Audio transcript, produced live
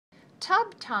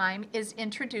Tub time is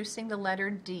introducing the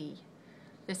letter D.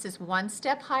 This is one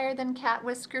step higher than Cat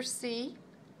Whisker C.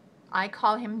 I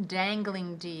call him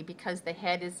Dangling D because the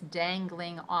head is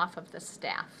dangling off of the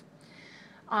staff.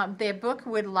 The book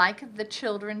would like the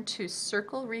children to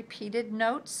circle repeated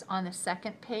notes on the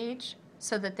second page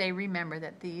so that they remember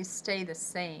that these stay the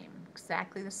same,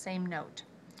 exactly the same note.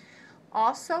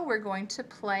 Also, we're going to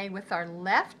play with our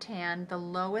left hand the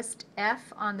lowest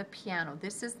F on the piano.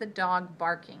 This is the dog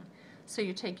barking. So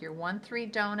you take your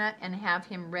 1-3 donut and have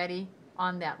him ready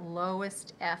on that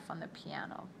lowest F on the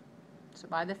piano. So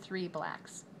by the 3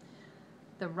 blacks.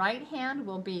 The right hand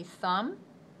will be thumb,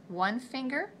 1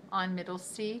 finger on middle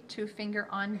C, 2 finger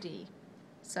on D.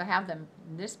 So have them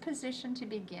in this position to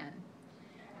begin.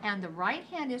 And the right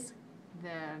hand is,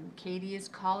 Katie is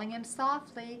calling him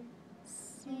softly,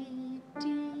 C,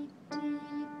 D, D,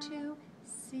 2,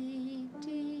 C,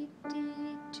 D, D,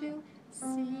 2,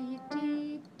 C,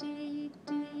 D, D,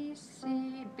 D,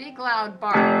 C. Big loud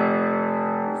bark.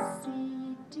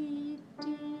 C, D,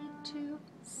 D, 2,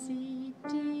 C,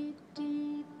 D,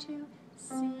 D, 2,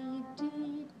 C,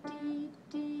 D, D,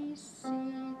 D, C,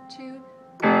 2,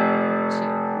 2,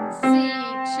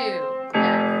 C2,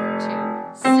 F2,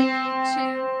 C2,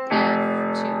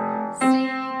 F2, C,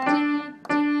 D,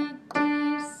 D, D,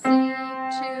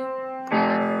 C2,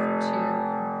 F2.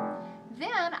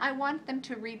 Then I want them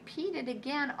to repeat it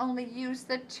again, only use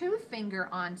the 2 finger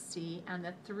on C and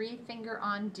the 3 finger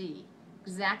on D.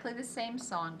 Exactly the same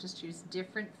song, just use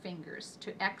different fingers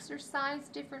to exercise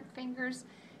different fingers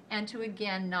and to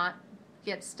again not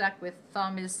get stuck with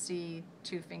thumb is C,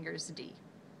 2 fingers D.